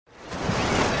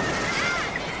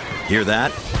Hear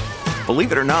that?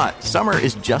 Believe it or not, summer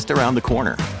is just around the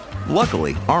corner.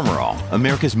 Luckily, Armor All,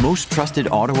 America's most trusted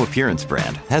auto appearance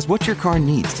brand, has what your car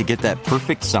needs to get that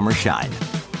perfect summer shine.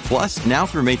 Plus, now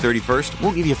through May 31st,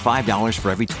 we'll give you $5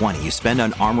 for every $20 you spend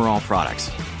on Armor All products.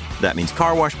 That means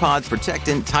car wash pods,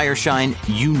 protectant, tire shine,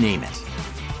 you name it.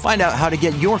 Find out how to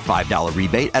get your $5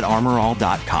 rebate at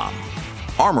armorall.com.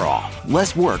 Armor All,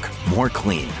 less work, more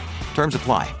clean. Terms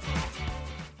apply.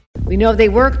 We know they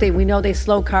work, we know they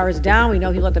slow cars down, we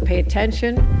know people have to pay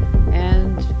attention,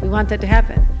 and we want that to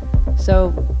happen. So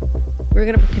we're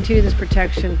going to continue this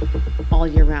protection all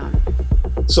year round.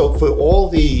 So for all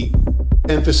the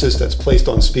emphasis that's placed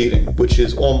on speeding, which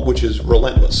is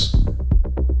relentless,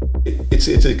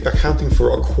 it's accounting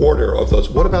for a quarter of those.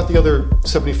 What about the other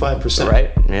 75%?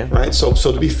 Right, yeah. Right, so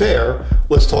to be fair,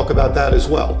 let's talk about that as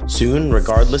well. Soon,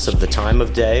 regardless of the time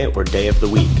of day or day of the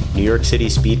week, New York City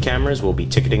speed cameras will be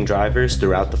ticketing drivers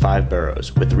throughout the 5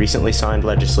 boroughs, with recently signed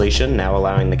legislation now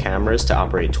allowing the cameras to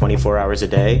operate 24 hours a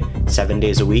day, 7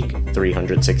 days a week,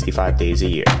 365 days a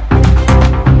year.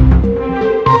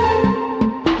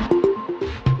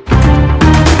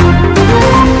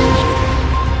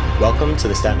 Welcome to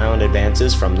the Staten Island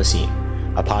Advances from the Scene,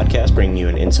 a podcast bringing you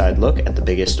an inside look at the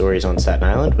biggest stories on Staten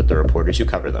Island with the reporters who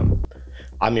cover them.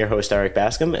 I'm your host, Eric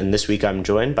Bascom, and this week I'm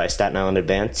joined by Staten Island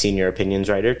Advance senior opinions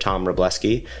writer Tom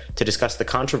Wroblewski to discuss the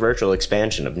controversial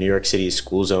expansion of New York City's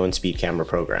school zone speed camera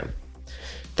program.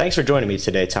 Thanks for joining me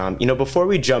today, Tom. You know, before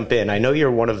we jump in, I know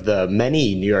you're one of the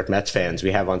many New York Mets fans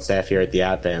we have on staff here at the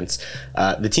Advance.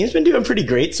 The team's been doing pretty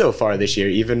great so far this year,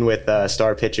 even with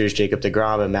star pitchers Jacob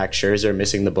deGrom and Max Scherzer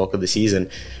missing the bulk of the season.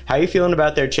 How are you feeling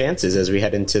about their chances as we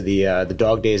head into the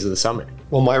dog days of the summer?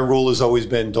 Well, my rule has always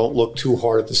been don't look too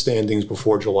hard at the standings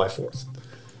before July 4th.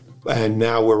 And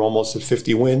now we're almost at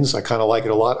 50 wins. I kind of like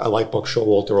it a lot. I like Buck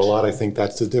Showalter a lot. I think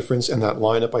that's the difference. And that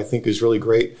lineup, I think, is really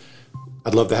great.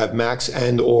 I'd love to have Max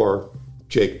and or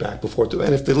Jake back before.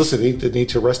 And if they need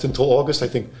to rest until August, I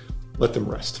think let them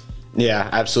rest. Yeah,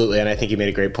 absolutely. And I think you made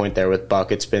a great point there with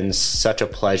Buck. It's been such a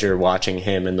pleasure watching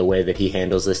him and the way that he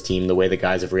handles this team, the way the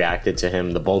guys have reacted to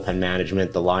him, the bullpen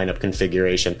management, the lineup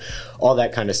configuration, all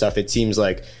that kind of stuff. It seems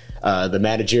like the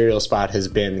managerial spot has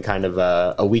been kind of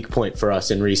a weak point for us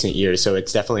in recent years. So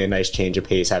it's definitely a nice change of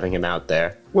pace having him out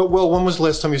there. Well, when was the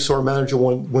last time you saw a manager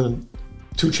win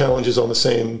 2 challenges on the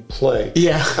same play?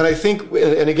 Yeah. And I think,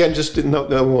 and again, just no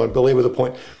want to belabor the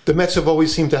point, the Mets have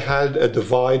always seemed to have a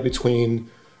divide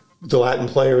between the Latin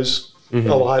players a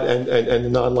lot and the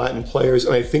non-Latin players.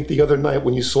 And I think the other night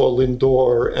when you saw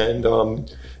Lindor and,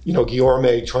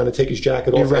 Guillorme trying to take his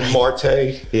jacket off and Marte,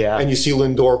 and you see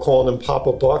Lindor calling him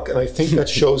Papa Buck, and I think that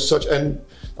shows such, and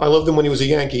I loved him when he was a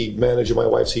Yankee manager. My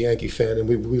wife's a Yankee fan, and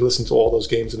we listened to all those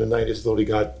games in the 90s. Thought he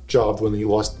got jobbed when he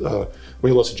lost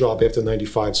a job after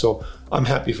 95. So I'm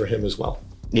happy for him as well.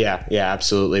 Yeah,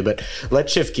 absolutely. But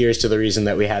let's shift gears to the reason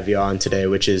that we have you on today,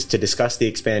 which is to discuss the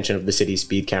expansion of the city's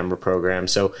speed camera program.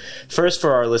 So first,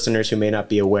 for our listeners who may not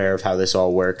be aware of how this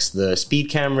all works, the speed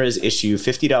cameras issue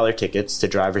 $50 tickets to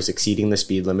drivers exceeding the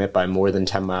speed limit by more than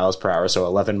 10 miles per hour, so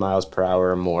 11 miles per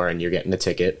hour or more, and you're getting a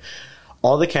ticket.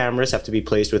 All the cameras have to be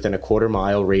placed within a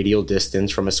quarter-mile radial distance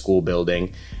from a school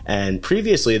building, and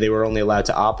previously they were only allowed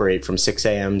to operate from 6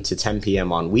 a.m. to 10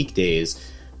 p.m. on weekdays.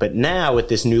 But now, with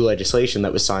this new legislation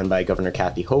that was signed by Governor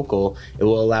Kathy Hochul, it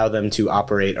will allow them to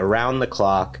operate around the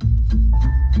clock.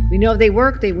 We know they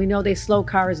work, we know they slow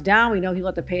cars down, we know people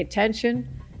have to pay attention,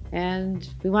 and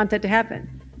we want that to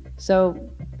happen. So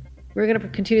we're going to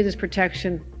continue this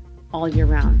protection all year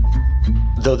round.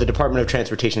 Though the Department of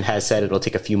Transportation has said it'll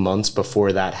take a few months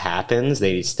before that happens,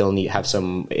 they still have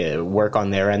some work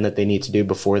on their end that they need to do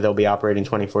before they'll be operating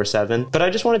 24/7. But I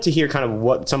just wanted to hear kind of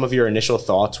what some of your initial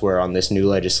thoughts were on this new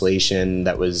legislation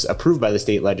that was approved by the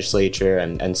state legislature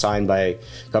and signed by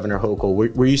Governor Hochul.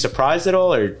 Were you surprised at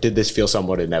all, or did this feel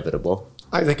somewhat inevitable?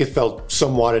 I think it felt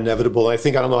somewhat inevitable. I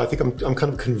think I'm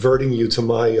kind of converting you to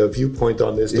my viewpoint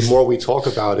on this. The more we talk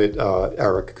about it,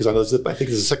 Eric, because I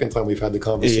think it's the second time we've had the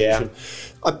conversation. Yeah.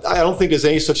 I don't think there's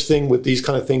any such thing with these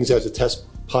kind of things as a test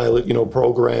pilot,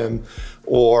 program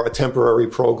or a temporary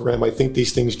program. I think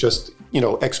these things just,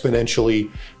 exponentially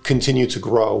continue to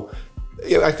grow.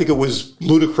 I think it was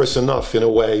ludicrous enough in a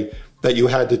way that you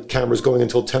had the cameras going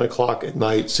until 10 o'clock at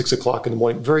night, 6 o'clock in the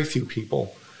morning. Very few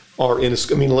people are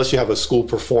unless you have a school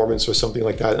performance or something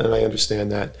like that, and I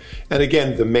understand that. And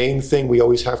again, the main thing we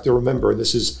always have to remember, and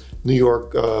this is New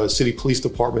York City Police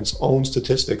Department's own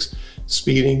statistics,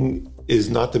 speeding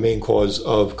is not the main cause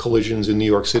of collisions in New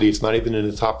York City. It's not even in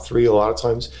the top 3 a lot of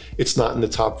times. It's not in the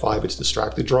top 5. It's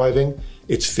distracted driving.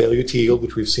 It's failure to yield,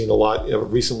 which we've seen a lot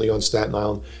recently on Staten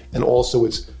Island. And also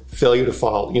it's failure to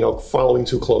follow, following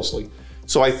too closely.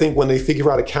 So I think when they figure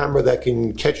out a camera that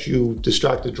can catch you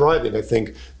distracted driving, I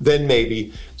think then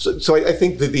maybe. So I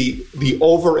think that the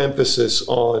overemphasis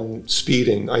on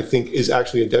speeding, I think, is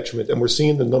actually a detriment. And we're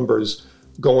seeing the numbers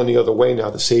going the other way now.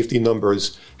 The safety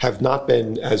numbers have not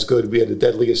been as good. We had the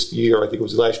deadliest year, I think it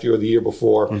was last year or the year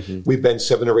before. Mm-hmm. We've been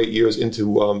 7 or 8 years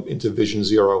into Vision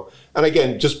Zero. And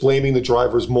again, just blaming the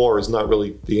drivers more is not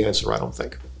really the answer, I don't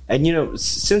think. And,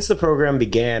 since the program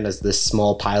began as this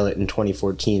small pilot in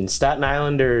 2014, Staten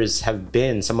Islanders have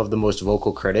been some of the most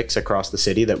vocal critics across the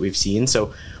city that we've seen.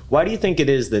 So why do you think it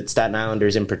is that Staten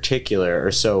Islanders in particular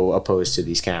are so opposed to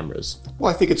these cameras?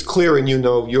 Well, I think it's clear, and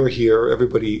you're here,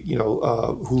 everybody,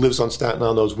 who lives on Staten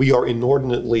Island knows we are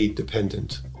inordinately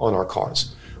dependent on our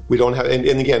cars. We don't have, and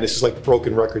again, this is like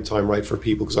broken record time, right, for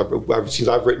people, because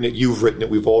I've written it, you've written it,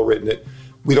 we've all written it.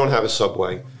 We don't have a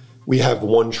subway. We have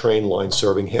one train line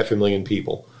serving 500,000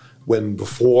 people. When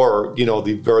before,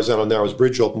 the Verrazano Narrows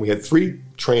Bridge opened, we had 3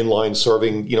 train lines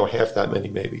serving, half that many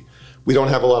maybe. We don't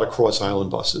have a lot of cross-island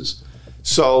buses.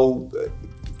 So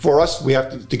for us, we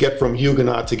have to get from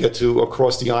Huguenot to get to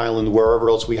across the island, wherever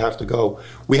else we have to go,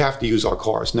 we have to use our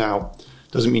cars. Now,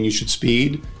 doesn't mean you should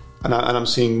speed. And I'm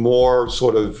seeing more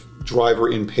sort of driver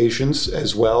impatience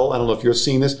as well. I don't know if you're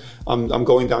seeing this. I'm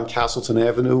going down Castleton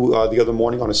Avenue the other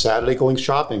morning on a Saturday going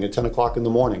shopping at 10 o'clock in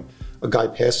the morning. A guy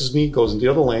passes me, goes into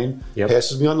the other lane,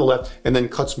 passes me on the left, and then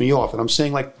cuts me off. And I'm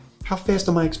saying, how fast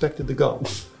am I expected to go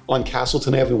on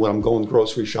Castleton Avenue when I'm going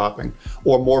grocery shopping?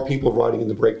 Or more people riding in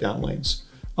the breakdown lanes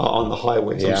on the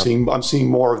highways. Yeah. I'm seeing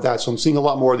more of that. So I'm seeing a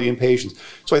lot more of the impatience.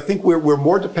 So I think we're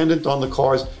more dependent on the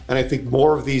cars, and I think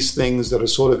more of these things that are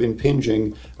sort of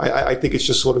impinging, I think it's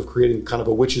just sort of creating kind of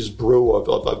a witch's brew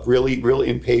of really, real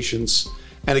impatience.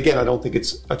 And again, I don't think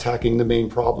it's attacking the main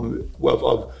problem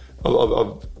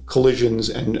of collisions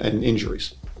and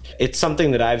injuries. It's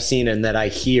something that I've seen and that I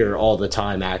hear all the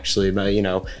time, actually.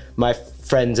 But, my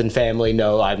friends and family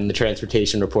know I'm the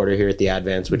transportation reporter here at the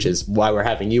Advance, which is why we're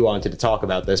having you on to talk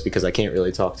about this, because I can't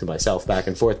really talk to myself back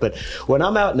and forth. But when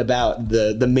I'm out and about,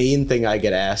 the main thing I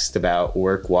get asked about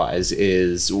work-wise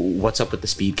is what's up with the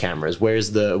speed cameras? Where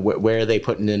are they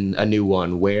putting in a new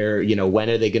one? Where, when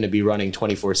are they going to be running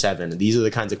 24/7? These are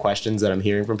the kinds of questions that I'm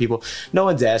hearing from people. No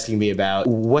one's asking me about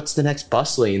what's the next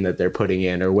bus lane that they're putting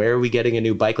in, or where are we getting a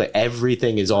new bike lane?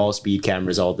 Everything is all speed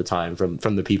cameras all the time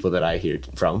from the people that I hear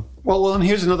from. Well, and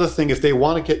here's another thing. If they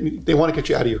want to get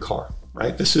you out of your car,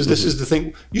 right? This is the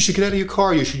thing. You should get out of your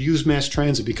car. You should use mass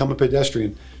transit. Become a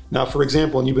pedestrian. Now, for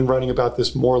example, and you've been writing about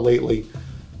this more lately.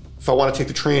 If I want to take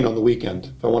the train on the weekend,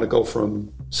 if I want to go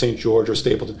from St. George or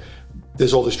Stapleton,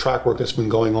 there's all this track work that's been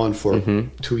going on for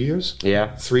 2 years,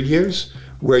 3 years,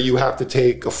 where you have to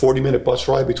take a 40-minute bus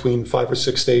ride between 5 or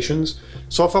 6 stations.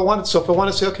 So if I want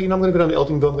to say, okay, I'm going to go down to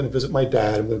Eltingville, I'm going to visit my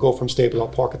dad, I'm going to go from Stapleton, I'll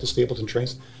park at the Stapleton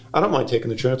trains. I don't mind taking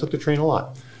the train. I took the train a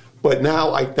lot. But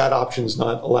now that option's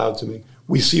not allowed to me.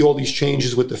 We see all these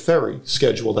changes with the ferry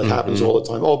schedule that happens all the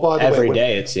time. Oh, by the way. Every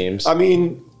day, it seems. I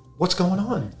mean, what's going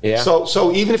on? Yeah.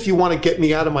 So even if you want to get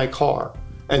me out of my car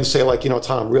and say,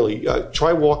 Tom, really,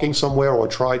 try walking somewhere, or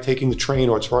try taking the train,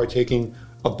 or try taking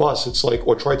a bus,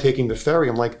 or try taking the ferry.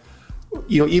 I'm like,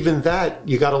 even that,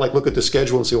 you got to look at the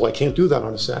schedule and say, well, I can't do that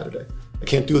on a Saturday. I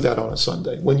can't do that on a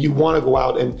Sunday. When you want to go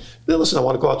out and listen, I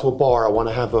want to go out to a bar. I want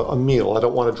to have a meal. I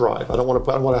don't want to drive. I don't want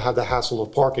to have the hassle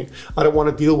of parking. I don't want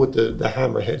to deal with the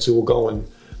hammerheads who are going,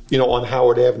 on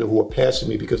Howard Avenue, who are passing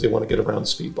me because they want to get around the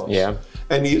speed bumps. Yeah.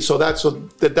 And so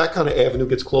that kind of avenue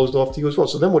gets closed off to you as well.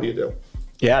 So then what do you do?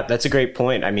 Yeah, that's a great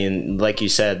point. I mean, like you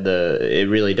said, it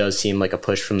really does seem like a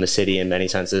push from the city in many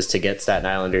senses to get Staten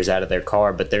Islanders out of their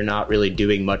car, but they're not really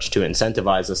doing much to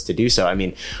incentivize us to do so. I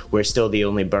mean, we're still the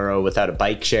only borough without a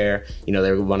bike share.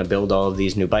 They want to build all of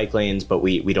these new bike lanes, but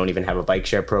we don't even have a bike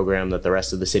share program that the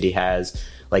rest of the city has.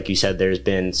 Like you said, there's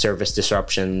been service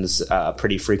disruptions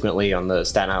pretty frequently on the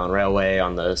Staten Island Railway,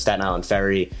 on the Staten Island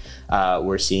Ferry.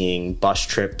 We're seeing bus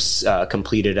trips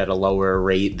completed at a lower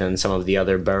rate than some of the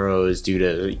other boroughs due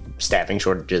to staffing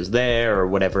shortages there or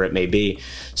whatever it may be.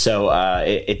 So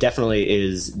it definitely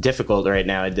is difficult right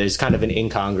now. There's kind of an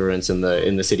incongruence in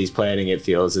the city's planning, it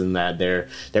feels, in that they're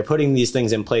putting these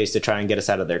things in place to try and get us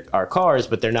out of our cars,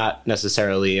 but they're not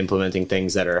necessarily implementing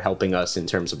things that are helping us in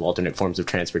terms of alternate forms of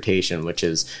transportation, which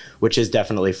is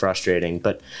definitely frustrating.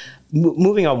 But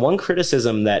moving on, one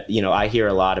criticism that, I hear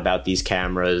a lot about these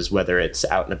cameras, whether it's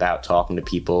out and about talking to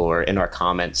people or in our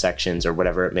comment sections or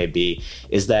whatever it may be,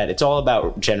 is that it's all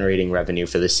about generating revenue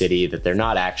for the city, that they're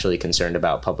not actually concerned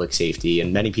about public safety.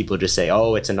 And many people just say,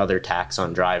 oh, it's another tax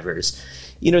on drivers.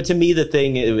 To me, the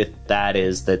thing with that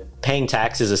is that paying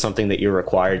taxes is something that you're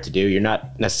required to do. You're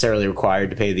not necessarily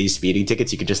required to pay these speeding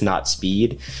tickets. You could just not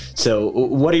speed. So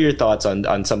what are your thoughts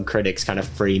on some critics kind of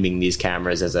framing these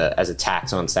cameras as a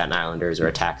tax on Staten Islanders or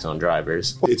a tax on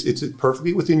drivers? It's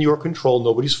perfectly within your control.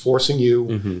 Nobody's forcing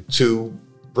you to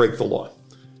break the law.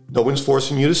 No one's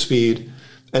forcing you to speed.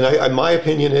 And my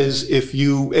opinion is, if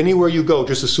anywhere you go,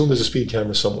 just assume there's a speed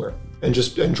camera somewhere and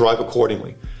drive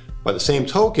accordingly. By the same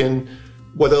token,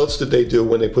 what else did they do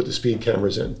when they put the speed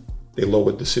cameras in? They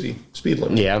lowered the city speed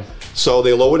limit. Yeah. So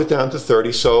they lowered it down to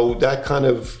 30. So that kind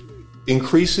of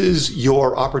increases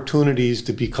your opportunities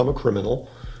to become a criminal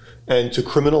and to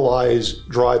criminalize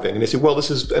driving. And they say, well,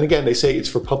 and again, they say it's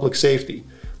for public safety.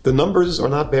 The numbers are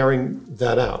not bearing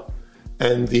that out.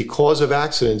 And the cause of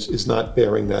accidents is not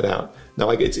bearing that out. Now,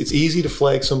 it's easy to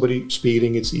flag somebody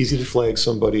speeding. It's easy to flag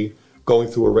somebody going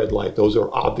through a red light. Those are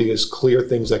obvious, clear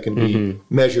things that can be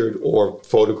measured or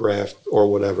photographed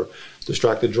or whatever.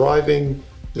 Distracted driving,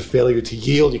 the failure to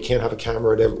yield. You can't have a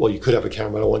camera at you could have a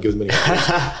camera. I don't want to give them any points.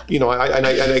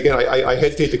 I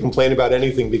hesitate to complain about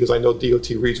anything because I know DOT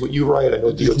reads what you write. I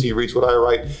know DOT reads what I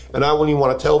write. And I wouldn't even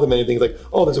want to tell them anything like,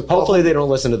 oh, there's a problem. Hopefully they don't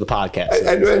listen to the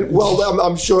podcast. Well,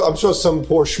 I'm sure some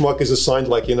poor schmuck is assigned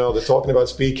they're talking about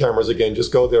speed cameras again.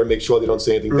 Just go there and make sure they don't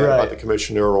say anything bad about the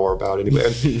commissioner or about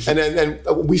anybody.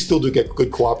 And we still do get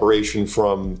good cooperation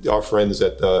from our friends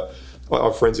at DOT.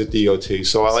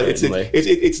 So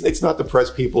it's not the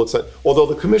press people. It's not, although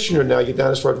the commissioner now,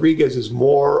 Yanis Rodriguez, is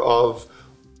more of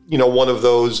one of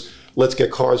those let's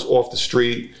get cars off the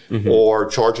street or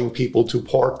charging people to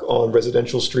park on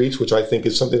residential streets, which I think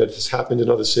is something that has happened in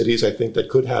other cities. I think that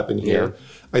could happen here. Yeah.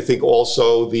 I think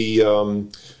also the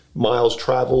miles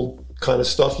traveled kind of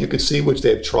stuff you could see, which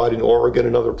they've tried in Oregon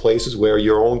and other places, where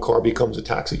your own car becomes a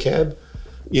taxi cab.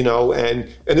 And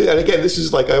again, this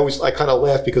is I kind of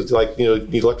laugh because the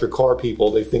electric car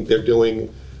people, they think they're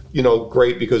doing,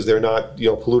 great because they're not,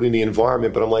 polluting the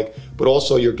environment. But I'm like, but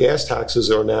also your gas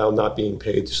taxes are now not being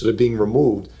paid. So they're being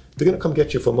removed. They're going to come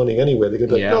get you for money anyway. They're going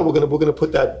to be like, no, we're going to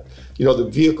put that, the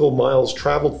vehicle miles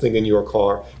traveled thing in your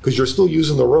car because you're still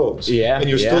using the roads. Yeah. And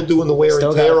you're still doing the wear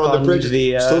and tear on the bridge.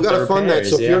 Still got to fund that.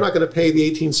 So if you're not going to pay the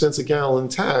 18 cents a gallon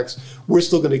tax, we're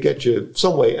still going to get you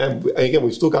some way. And again,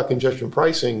 we've still got congestion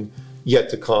pricing yet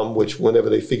to come, which whenever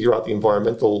they figure out the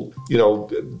environmental,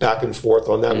 back and forth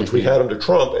on that, which we had under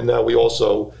Trump, and now we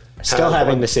also still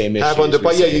having the same issues.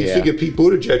 But you figure Pete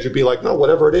Buttigieg would be like, no,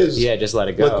 whatever it is. Yeah, just let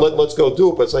it go. Let's go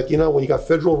do it. But it's like, when you got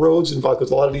federal roads involved,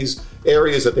 because a lot of these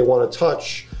areas that they want to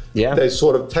touch, they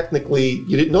sort of technically,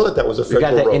 you didn't know that was a federal road.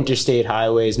 You got the interstate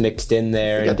highways mixed in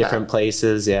there in different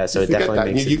places. Yeah, so it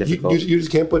definitely makes it difficult. You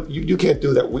just can't you can't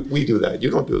do that. We do that.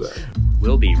 You don't do that.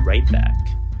 We'll be right back.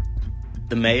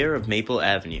 The Mayor of Maple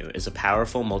Avenue is a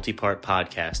powerful multi-part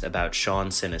podcast about Sean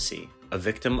Sinisi, a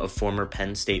victim of former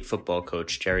Penn State football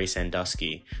coach Jerry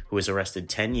Sandusky, who was arrested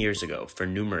 10 years ago for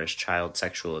numerous child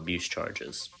sexual abuse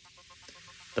charges.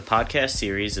 The podcast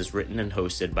series is written and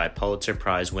hosted by Pulitzer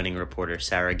Prize-winning reporter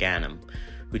Sarah Ganim,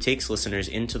 who takes listeners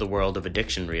into the world of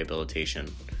addiction rehabilitation,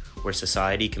 where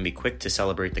society can be quick to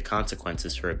celebrate the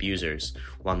consequences for abusers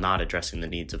while not addressing the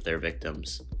needs of their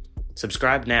victims.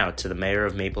 Subscribe now to The Mayor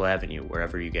of Maple Avenue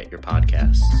wherever you get your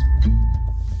podcasts.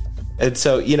 And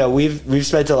so, we've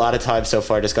spent a lot of time so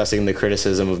far discussing the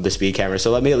criticism of the speed camera.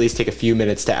 So let me at least take a few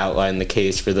minutes to outline the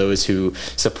case for those who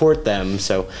support them.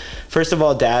 So first of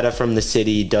all, data from the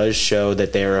city does show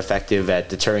that they are effective at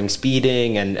deterring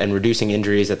speeding and reducing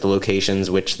injuries at the locations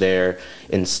which they're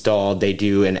installed. They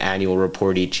do an annual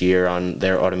report each year on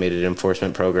their automated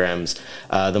enforcement programs.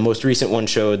 The most recent one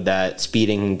showed that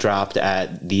speeding dropped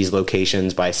at these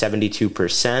locations by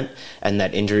 72% and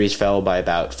that injuries fell by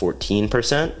about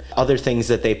 14%. Other things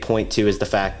that they point to is the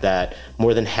fact that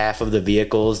more than half of the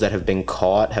vehicles that have been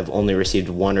caught have only received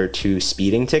 1 or 2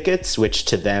 speeding tickets, which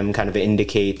to them kind of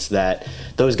indicates that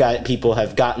those people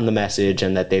have gotten the message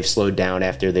and that they've slowed down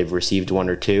after they've received 1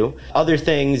 or 2. Other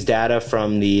things, data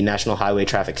from the National Highway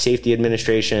Traffic Safety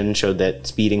Administration showed that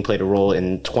speeding played a role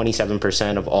in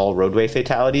 27% of all roadway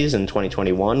fatalities in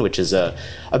 2021, which is a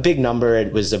big number.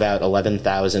 It was about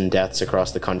 11,000 deaths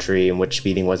across the country in which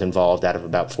speeding was involved out of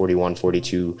about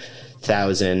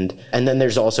 42,000. And then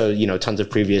there's also, tons of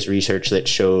previous research that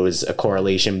shows a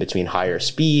correlation between higher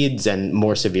speeds and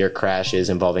more severe crashes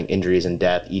involving injuries and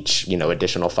death. Each,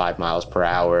 additional 5 miles per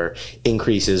hour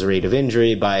increases rate of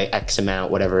injury by X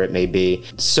amount, whatever it may be.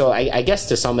 So I guess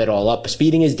to sum it all up,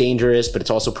 speeding is dangerous, but it's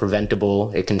also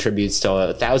preventable. It contributes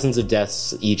to thousands of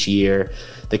deaths each year.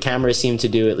 The cameras seem to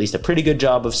do at least a pretty good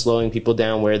job of slowing people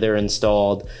down where they're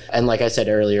installed. And like I said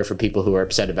earlier, for people who are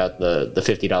upset about the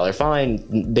 $50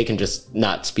 fine, they can just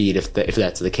not speed if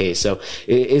that's the case. So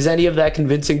is any of that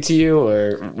convincing to you?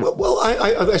 Or well,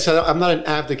 I said I'm not an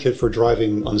advocate for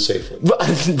driving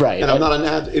unsafely, right? And I'm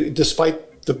not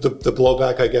despite the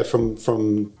blowback I get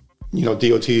from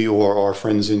DOT or our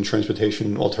friends in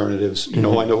transportation alternatives. I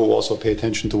know who also pay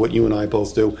attention to what you and I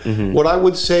both do. What I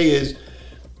would say is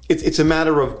it's a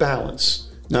matter of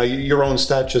balance. Now, your own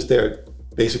stat just there,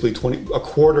 basically a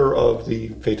quarter of the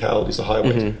fatalities, the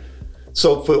highways.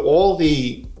 So for all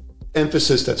the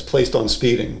emphasis that's placed on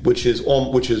speeding, which is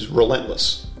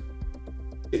relentless,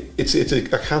 it's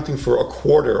accounting for a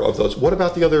quarter of those. What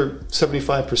about the other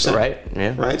 75%? Right.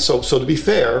 Yeah. Right. So to be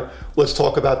fair, let's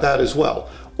talk about that as well.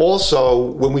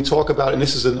 Also, when we talk about, and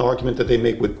this is an argument that they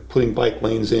make with putting bike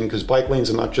lanes in, because bike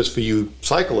lanes are not just for you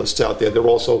cyclists out there, they're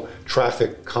also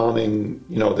traffic calming.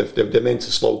 They're meant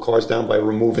to slow cars down by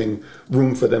removing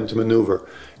room for them to maneuver.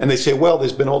 And they say, well,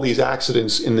 there's been all these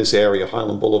accidents in this area,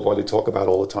 Highland Boulevard, they talk about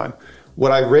all the time.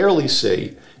 What I rarely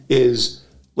see is,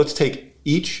 let's take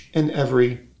each and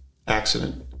every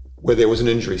accident where there was an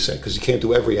injury, say, because you can't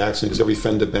do every accident, because every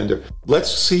fender bender.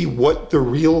 Let's see what the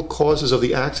real causes of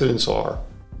the accidents are.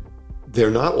 They're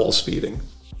not all speeding.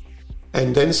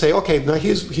 And then say, okay, now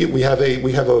we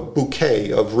have a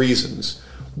bouquet of reasons.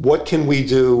 What can we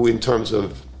do in terms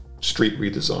of street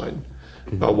redesign?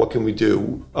 What can we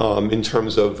do in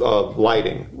terms of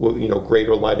lighting?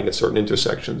 Greater lighting at certain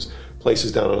intersections,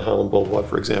 places down on Highland Boulevard,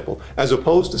 for example, as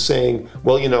opposed to saying,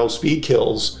 well, speed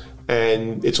kills,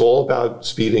 and it's all about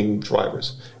speeding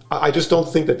drivers. I just don't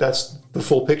think that that's the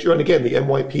full picture. And again, the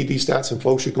NYPD stats, and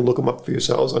folks, you can look them up for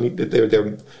yourselves.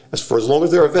 They're for as long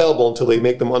as they're available until they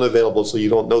make them unavailable, so you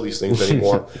don't know these things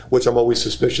anymore, which I'm always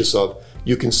suspicious of.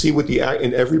 You can see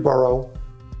in every borough,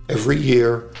 every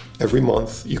year, every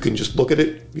month. You can just look at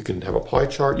it. You can have a pie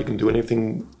chart. You can do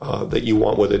anything that you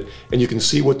want with it, and you can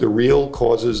see what the real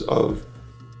causes of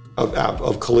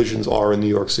collisions are in New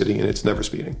York City, and it's never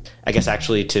speeding. I guess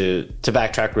actually to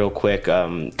backtrack real quick,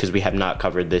 because we have not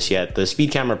covered this yet, the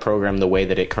speed camera program, the way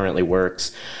that it currently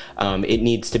works, it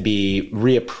needs to be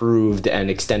reapproved and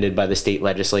extended by the state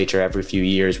legislature every few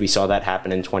years. We saw that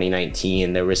happen in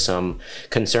 2019. There was some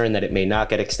concern that it may not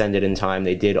get extended in time.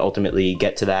 They did ultimately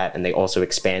get to that, and they also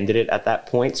expanded it at that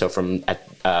point. So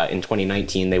in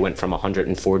 2019, they went from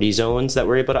 140 zones that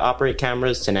were able to operate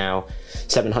cameras to now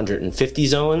 750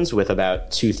 zones with about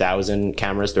 2,000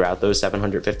 cameras throughout those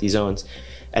 750 zones.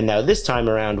 And now this time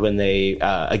around, when they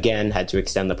again had to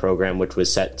extend the program, which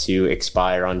was set to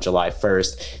expire on July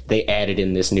 1st, they added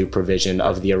in this new provision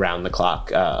of the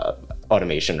around-the-clock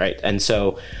automation, right? And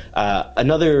so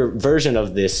another version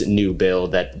of this new bill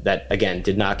that again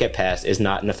did not get passed is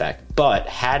not in effect. But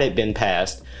had it been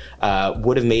passed,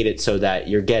 would have made it so that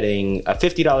you're getting a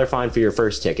 $50 fine for your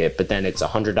first ticket, but then it's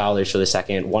 $100 for the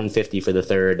second, $150 for the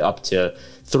third, up to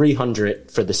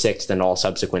 $300 for the sixth, and all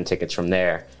subsequent tickets from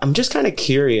there. I'm just kind of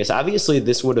curious. Obviously,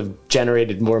 this would have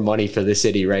generated more money for the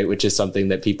city, right? Which is something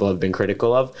that people have been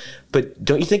critical of. But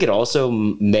don't you think it also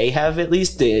may have at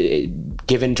least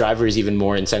given drivers even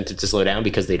more incentive to slow down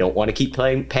because they don't want to keep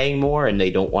paying more, and they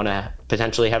don't want to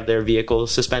potentially have their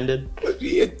vehicles suspended?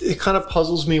 It kind of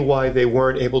puzzles me why they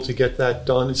weren't able to get that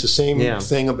done. It's the same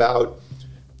thing about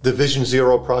Division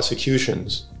Zero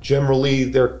prosecutions. Generally,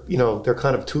 they're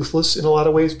kind of toothless in a lot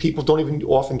of ways. People don't even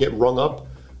often get rung up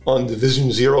on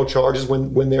Division Zero charges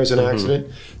when there's an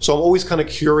accident. So I'm always kind of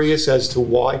curious as to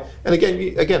why. And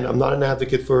again, I'm not an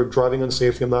advocate for driving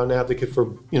unsafely. I'm not an advocate for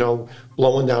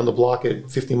blowing down the block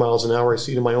at 50 miles an hour. I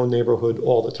see it in my own neighborhood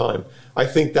all the time. I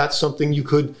think that's something you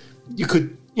could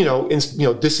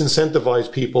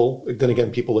disincentivize people. Then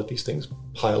again, people let these things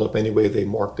pile up anyway. They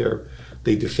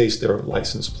deface their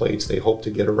license plates. They hope to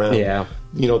get around,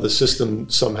 the system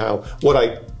somehow. What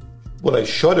I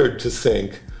shuddered to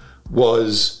think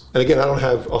was, and again, I don't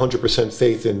have 100%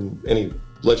 faith in any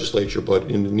legislature,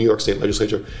 but in the New York State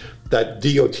legislature, that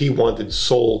DOT wanted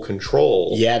sole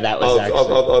control. Yeah, that was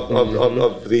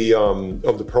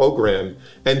of the program.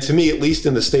 And to me, at least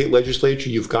in the state legislature,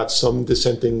 you've got some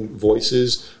dissenting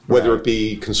voices, whether it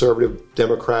be conservative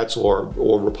Democrats or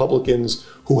Republicans,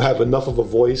 who have enough of a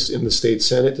voice in the state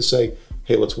Senate to say,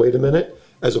 hey, let's wait a minute,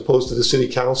 as opposed to the city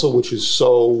council, which is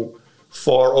so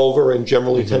far over and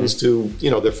generally tends to,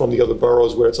 they're from the other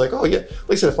boroughs where it's like, oh yeah,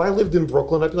 like I said, if I lived in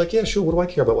Brooklyn, I'd be like, yeah, sure, what do I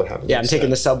care about what happens? Yeah, I'm taking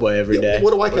the subway every day.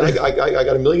 What do I care? I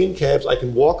got a million cabs. I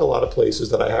can walk a lot of places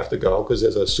that I have to go because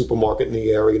there's a supermarket in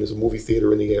the area and there's a movie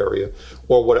theater in the area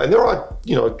or what. And there are,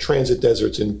 transit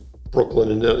deserts in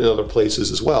Brooklyn and in other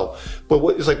places as well. But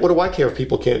what do I care if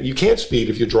people can't? You can't speed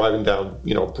if you're driving down,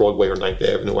 Broadway or 9th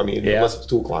Avenue. I mean, unless it's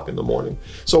 2:00 in the morning.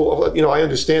 So, I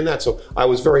understand that. So I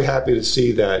was very happy to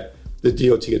see that the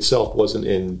DOT itself wasn't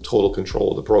in total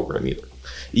control of the program either.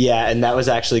 Yeah, and that was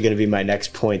actually going to be my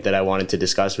next point that I wanted to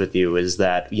discuss with you, is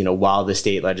that, while the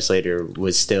state legislature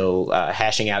was still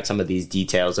hashing out some of these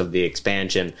details of the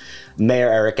expansion, Mayor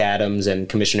Eric Adams and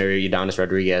Commissioner Udonis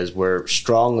Rodriguez were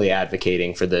strongly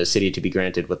advocating for the city to be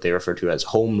granted what they refer to as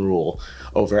home rule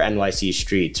over NYC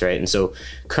streets, right? And so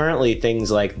currently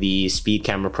things like the speed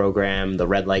camera program, the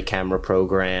red light camera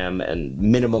program, and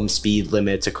minimum speed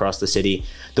limits across the city,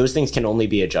 those things can only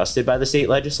be adjusted by the state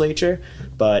legislature.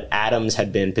 But Adams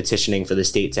had been petitioning for the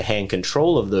state to hand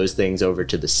control of those things over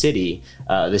to the city.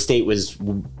 The state was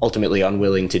ultimately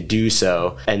unwilling to do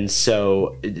so. And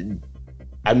so,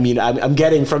 I mean, I'm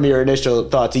getting from your initial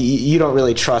thoughts, you don't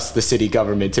really trust the city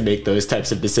government to make those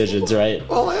types of decisions, right?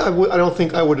 Well, I don't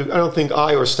think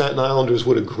I or Staten Islanders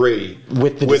would agree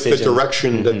with the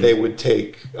direction that they would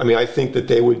take. I mean, I think that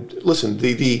they would listen.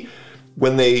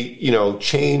 When they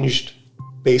changed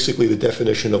basically the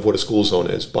definition of what a school zone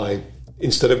is by,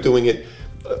 instead of doing it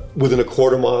within a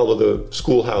quarter mile of the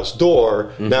schoolhouse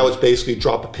door, now it's basically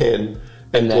drop a pin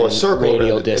and draw a circle.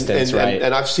 Radial distance, right?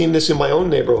 And I've seen this in my own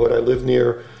neighborhood. I live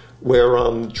near where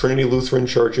Trinity Lutheran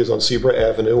Church is on Seabra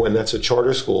Avenue, and that's a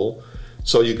charter school.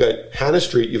 So you've got Hannah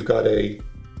Street, you've got a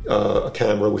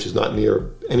camera, which is not near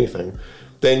anything.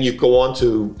 Then you go on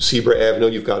to Seabra Avenue,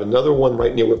 you've got another one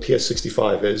right near where PS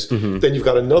 65 is. Then you've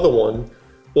got another one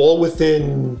all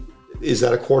within, is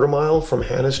that a quarter mile from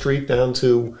Hannah Street down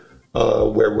to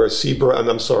where Seabra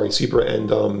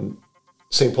and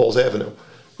St. Paul's Avenue.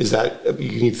 Is that,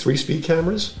 you need 3 speed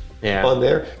cameras on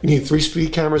there? You need 3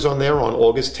 speed cameras on there on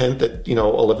August 10th at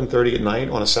 11:30 at night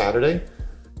on a Saturday?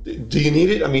 Do you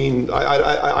need it? I mean,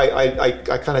 I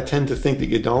kind of tend to think that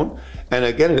you don't. And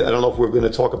again, I don't know if we're going to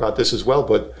talk about this as well,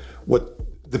 but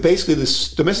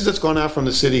the message that's gone out from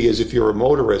the city is, if you're a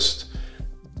motorist,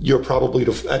 you're probably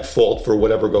at fault for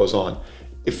whatever goes on.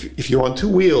 If you're on 2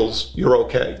 wheels, you're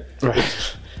okay.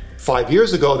 Right. 5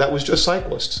 years ago, that was just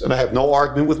cyclists. And I have no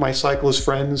argument with my cyclist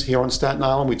friends here on Staten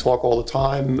Island. We talk all the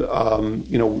time.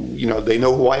 They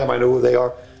know who I am. I know who they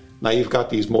are. Now you've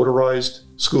got these motorized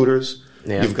scooters.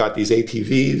 Yeah. You've got these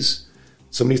ATVs.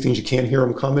 Some of these things, you can't hear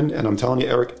them coming. And I'm telling you,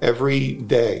 Eric, every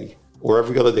day or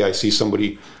every other day, I see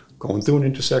somebody going through an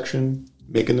intersection,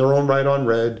 making their own right on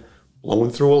red, blowing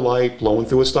through a light, blowing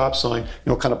through a stop sign,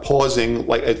 kind of pausing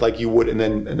like you would, and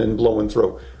then blowing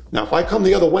through. Now, if I come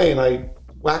the other way and I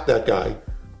whack that guy,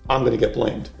 I'm going to get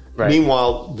blamed. Right.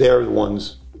 Meanwhile, they're the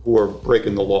ones who are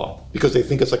breaking the law because they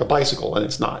think it's like a bicycle, and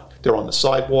it's not. They're on the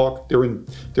sidewalk. They're in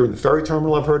the ferry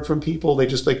terminal. I've heard from people. They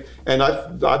just and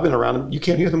I've been around them. You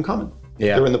can't hear them coming.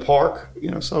 Yeah. They're in the park.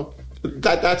 So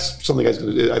that's something I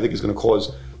think is going to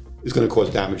cause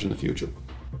damage in the future.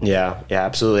 Yeah,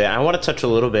 absolutely. I want to touch a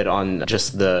little bit on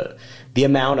just the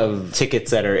amount of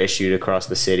tickets that are issued across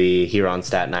the city here on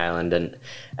Staten Island, and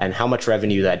how much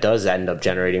revenue that does end up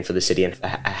generating for the city, and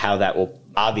how that will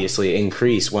obviously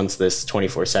increase once this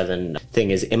 24/7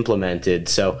 thing is implemented.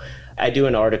 So I do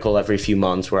an article every few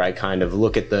months where I kind of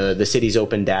look at the city's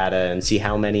open data and see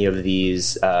how many of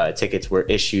these tickets were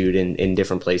issued in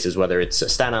different places, whether it's a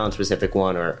Staten Island specific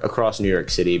one or across New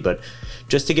York City. But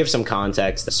just to give some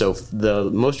context, so the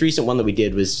most recent one that we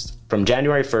did was from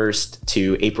January 1st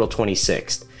to April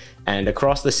 26th. And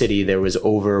across the city, there was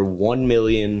over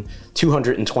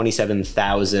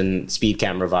 1,227,000 speed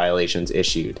camera violations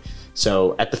issued.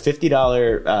 So at the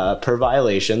 $50 per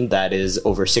violation, that is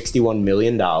over $61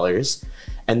 million.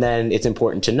 And then it's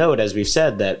important to note, as we've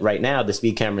said, that right now the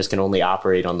speed cameras can only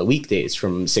operate on the weekdays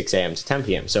from 6 a.m. to 10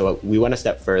 p.m. So we went a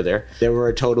step further. There were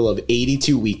a total of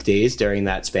 82 weekdays during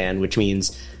that span, which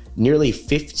means nearly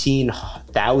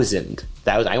 15,000.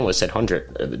 I almost said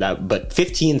 100, but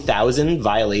 15,000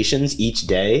 violations each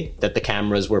day that the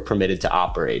cameras were permitted to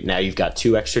operate. Now you've got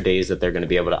 2 extra days that they're going to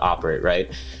be able to operate,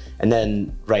 right? And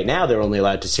then right now they're only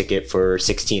allowed to ticket for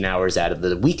 16 hours out of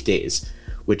the weekdays,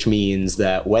 which means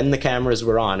that when the cameras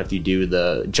were on, if you do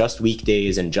the just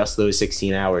weekdays and just those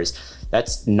 16 hours,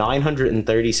 that's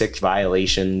 936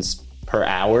 violations per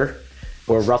hour,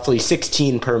 or roughly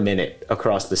 16 per minute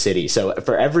across the city. So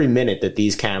for every minute that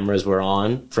these cameras were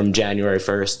on from January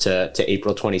 1st to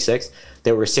April 26th,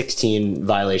 there were 16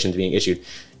 violations being issued.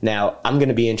 Now, I'm going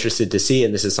to be interested to see,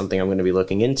 and this is something I'm going to be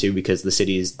looking into because the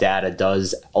city's data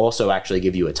does also actually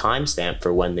give you a timestamp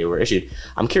for when they were issued.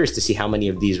 I'm curious to see how many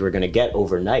of these we're going to get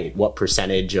overnight. What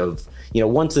percentage of,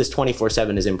 once this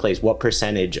 24/7 is in place, what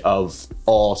percentage of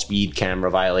all speed camera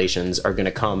violations are going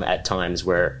to come at times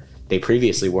where they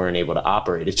previously weren't able to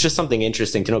operate. It's just something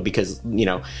interesting to know because,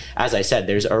 as I said,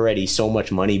 there's already so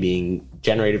much money being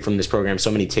generated from this program, so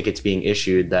many tickets being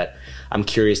issued that I'm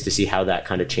curious to see how that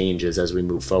kind of changes as we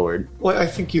move forward. Well, I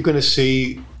think you're going to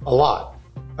see a lot.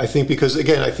 I think because,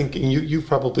 again, I think you've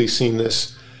probably seen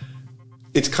this.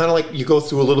 It's kind of like you go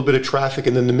through a little bit of traffic,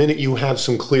 and then the minute you have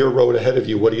some clear road ahead of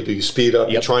you, what do? You speed up.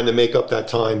 Yep. You're trying to make up that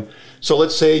time. So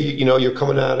let's say you're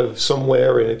coming out of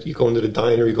somewhere, and you go into the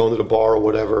diner, you go into the bar or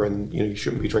whatever, and you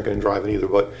shouldn't be drinking and driving either.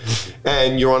 But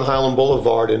and you're on Highland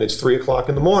Boulevard, and it's 3:00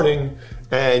 in the morning,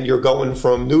 and you're going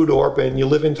from New Dorp, and you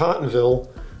live in Tottenville.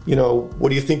 What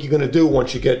do you think you're going to do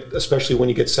once you get, especially when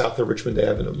you get south of Richmond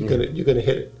Avenue? You're going to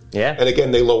hit it. Yeah. And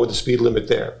again, they lower the speed limit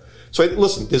there. So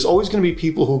listen, there's always going to be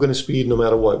people who are going to speed no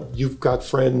matter what. You've got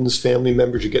friends, family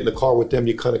members. You get in the car with them.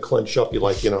 You kind of clench up. You're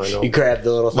like, I know. You grab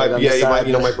the little thing on the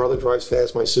side. My brother drives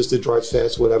fast. My sister drives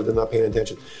fast. Whatever. They're not paying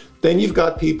attention. Then you've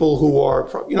got people who are,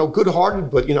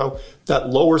 good-hearted, but that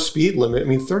lower speed limit.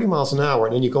 30 miles an hour,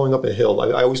 and then you're going up a hill.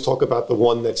 I always talk about the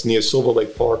one that's near Silver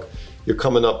Lake Park. You're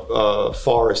coming up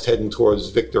Forest, heading towards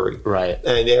Victory. Right.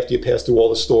 And after you pass through all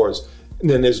the stores. And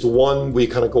then there's the one where you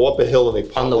kind of go up a hill and they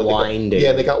pop on the winding.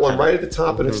 They got one right at the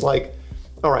top, and it's like,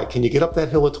 all right, can you get up that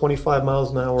hill at 25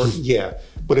 miles an hour? Yeah.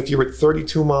 But if you're at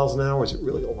 32 miles an hour, is it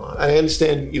really a lot? I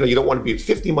understand, you don't want to be at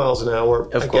 50 miles an hour.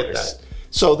 Of course. Get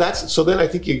that. So then I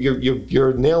think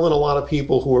you're nailing a lot of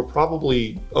people who are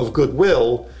probably of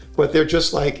goodwill, but they're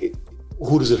just like,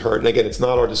 who does it hurt? And again, it's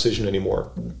not our decision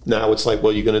anymore. Now it's like,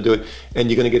 well, you're going to do it,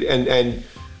 and you're going to get and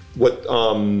what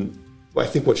I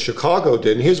think what Chicago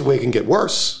did, and here's the way it can get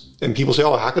worse. And people say,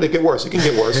 oh, how could it get worse? It can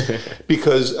get worse.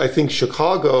 Because I think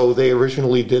Chicago, they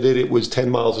originally did it. It was 10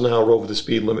 miles an hour over the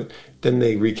speed limit. Then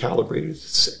they recalibrated it to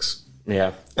 6.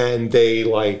 Yeah. And they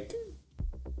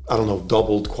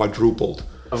doubled, quadrupled.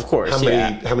 Of course,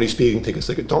 how many speeding tickets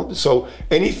they get. So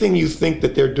anything you think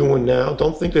that they're doing now,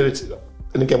 don't think that it's,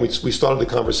 and again, we started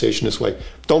the conversation this way,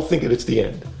 don't think that it's the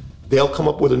end. They'll come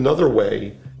up with another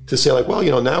way to say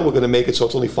now we're going to make it so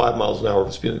it's only 5 miles an hour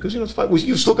of speed, because it's 5.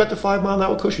 You've still got the 5 mile an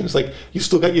hour cushion. It's like you've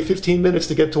still got your 15 minutes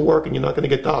to get to work, and you're not going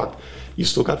to get docked. You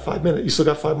still got 5 minutes. You still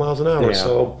got 5 miles an hour. Yeah.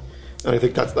 So, and I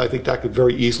think that could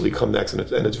very easily come next, and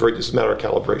it's just a matter of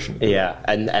calibration. Yeah,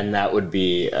 and that would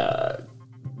be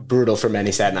brutal for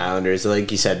many Staten Islanders.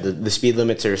 Like you said, the speed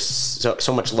limits are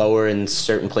so much lower in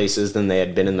certain places than they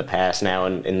had been in the past. Now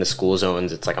in the school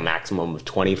zones, it's like a maximum of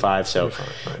 25. So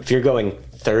 25, right. If you're going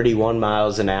 31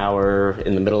 miles an hour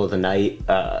in the middle of the night,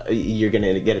 you're going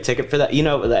to get a ticket for that.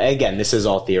 Again, this is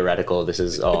all theoretical. This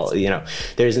is all,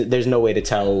 there's no way to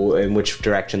tell in which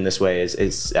direction this way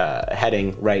is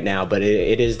heading right now, but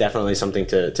it is definitely something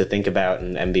to think about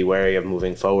and be wary of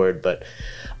moving forward. But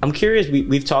I'm curious,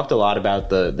 we've talked a lot about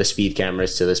the speed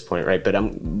cameras to this point, right? But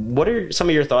what are some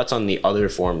of your thoughts on the other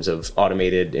forms of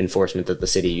automated enforcement that the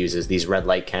city uses, these red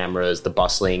light cameras, the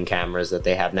bus lane cameras that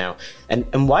they have now?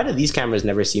 And why do these cameras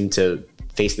never seem to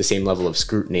face the same level of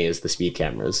scrutiny as the speed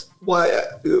cameras? Well,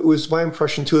 it was my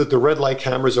impression, too, that the red light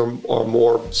cameras are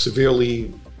more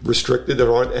severely restricted.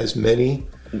 There aren't as many,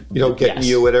 getting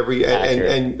you at every...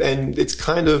 And it's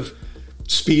kind of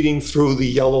speeding through the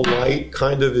yellow light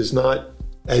kind of is not...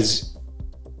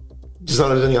 There's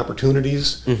not as any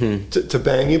opportunities to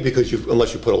bang you, because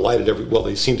unless you put a light at every. Well,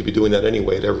 they seem to be doing that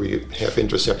anyway at every half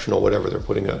intersection or whatever. They're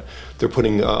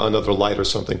putting another light or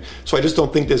something. So I just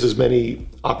don't think there's as many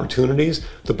opportunities.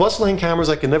 The bus lane cameras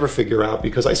I can never figure out,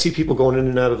 because I see people going in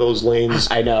and out of those lanes.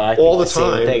 I know all the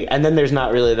time, and then there's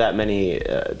not really that many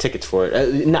tickets for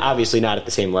it. Obviously, not at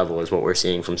the same level as what we're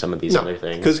seeing from some of these other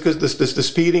things. Because the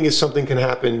speeding is something can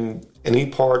happen any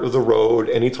part of the road,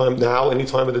 anytime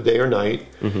of the day or night.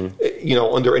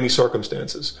 Under any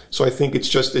circumstances. So I think it's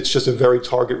just a very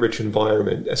target-rich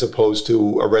environment as opposed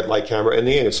to a red light camera.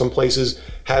 And some places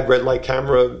had red light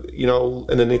camera,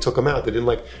 and then they took them out. They didn't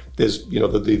like. There's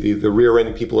the rear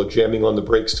end people are jamming on the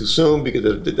brakes too soon, because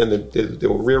then there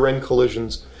were rear end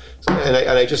collisions. And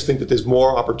I just think that there's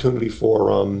more opportunity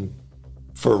for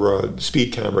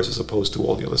speed cameras as opposed to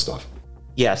all the other stuff.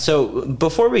 Yeah, so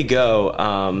before we go,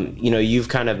 you've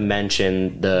kind of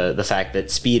mentioned the fact that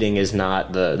speeding is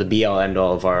not the be-all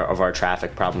end-all of our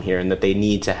traffic problem here, and that they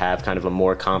need to have kind of a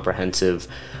more comprehensive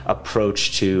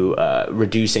approach to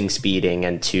reducing speeding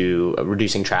and to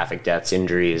reducing traffic deaths,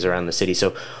 injuries around the city.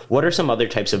 So what are some other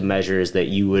types of measures that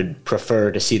you would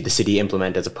prefer to see the city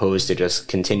implement, as opposed to just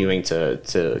continuing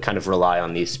to kind of rely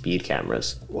on these speed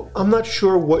cameras? Well, I'm not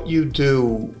sure what you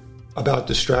do about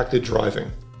distracted driving.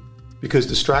 Because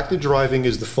distracted driving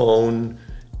is the phone.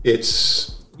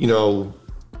 It's,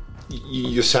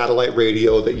 your satellite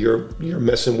radio that you're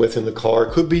messing with in the car.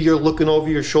 It could be you're looking over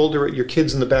your shoulder at your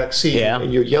kids in the back seat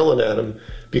and you're yelling at them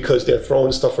because they're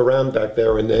throwing stuff around back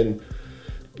there. And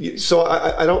then, so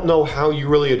I don't know how you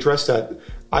really address that.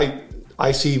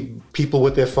 I see people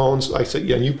with their phones. I said,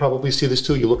 yeah, and you probably see this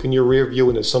too. You look in your rear view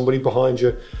and there's somebody behind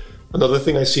you. Another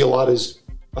thing I see a lot is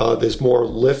there's more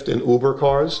Lyft and Uber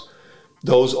cars.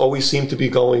 Those always seem to be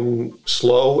going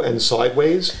slow and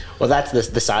sideways. Well, that's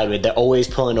the sideways. They're always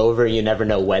pulling over. You never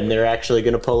know when they're actually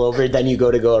going to pull over. Then you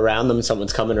go around them,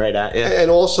 someone's coming right at you. And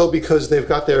also because they've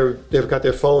got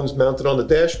their phones mounted on the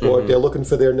dashboard, they're looking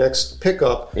for their next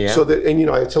pickup. Yeah. So that, and you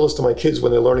know, I tell this to my kids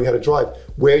when they're learning how to drive.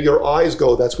 Where your eyes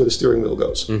go, that's where the steering wheel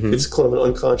goes. It's kind of an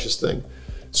unconscious thing.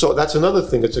 So that's another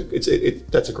thing. That's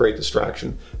a great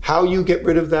distraction. How you get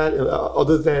rid of that,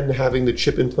 other than having the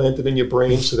chip implanted in your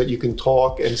brain so that you can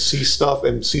talk and see stuff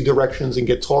and see directions and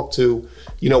get talked to,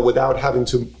 you know, without having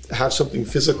to have something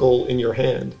physical in your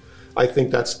hand. I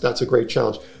think that's a great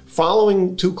challenge.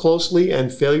 Following too closely and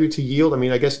failure to yield. I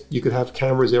mean, I guess you could have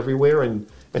cameras everywhere and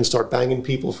start banging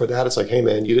people for that. It's like, hey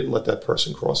man, you didn't let that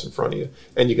person cross in front of you,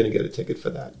 and you're going to get a ticket for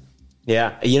that.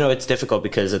 Yeah, you know, it's difficult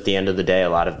because at the end of the day, a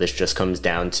lot of this just comes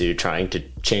down to trying to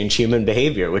change human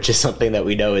behavior, which is something that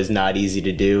we know is not easy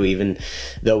to do, even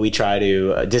though we try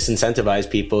to disincentivize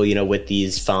people, you know, with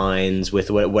these fines,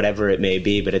 with whatever it may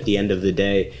be. But at the end of the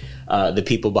day, the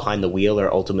people behind the wheel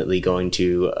are ultimately going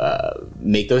to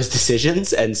make those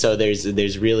decisions. And so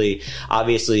there's really,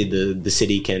 obviously the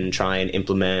city can try and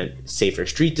implement safer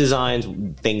street designs,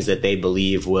 things that they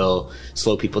believe will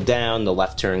slow people down, the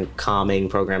left turn calming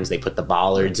programs, they put the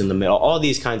bollards in the middle, all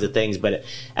these kinds of things. But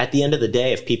at the end of the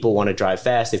day, if people want to drive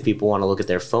fast, if people want to look at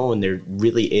their phone, there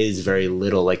really is very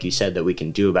little, like you said, that we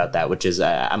can do about that, which is,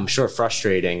 I'm sure,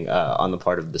 frustrating on the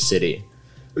part of the city.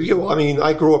 Yeah, well, I mean,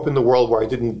 I grew up in the world where I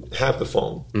didn't have the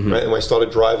phone, right? And when I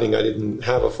started driving, I didn't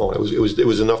have a phone. It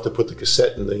was enough to put the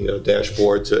cassette in the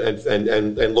dashboard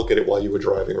and look at it while you were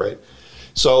driving, right?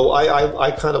 So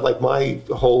I kind of, like, my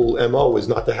whole MO is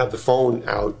not to have the phone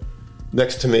out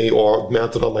next to me or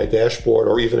mounted on my dashboard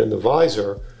or even in the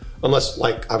visor, unless,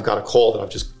 like, I've got a call that I've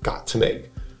just got to make.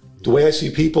 The way I see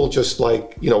people just,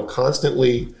 like, you know,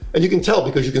 constantly, and you can tell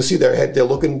because you can see their head, they're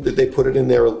looking, they put it in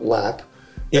their lap.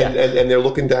 Yeah. And they're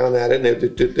looking down at it,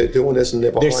 and they're doing this, and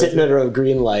they're sitting under a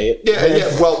green light.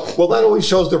 Yeah. Well, that always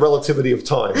shows the relativity of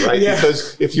time, right? Yeah.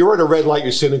 Because if you're at a red light,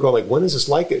 you're sitting and going, like, when is this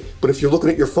like it? But if you're looking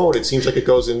at your phone, it seems like it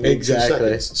goes in 2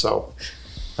 seconds. So.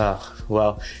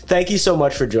 Well, thank you so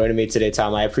much for joining me today,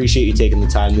 Tom. I appreciate you taking the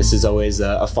time. This is always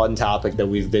a fun topic that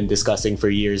we've been discussing for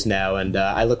years now, and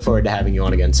I look forward to having you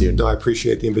on again soon. No, I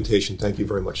appreciate the invitation. Thank you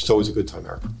very much. It's always a good time,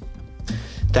 Eric.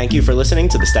 Thank you for listening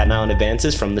to the Staten Island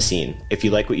Advances from the Scene. If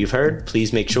you like what you've heard,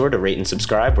 please make sure to rate and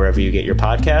subscribe wherever you get your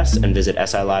podcasts, and visit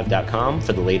silive.com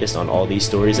for the latest on all these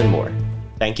stories and more.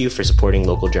 Thank you for supporting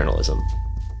local journalism.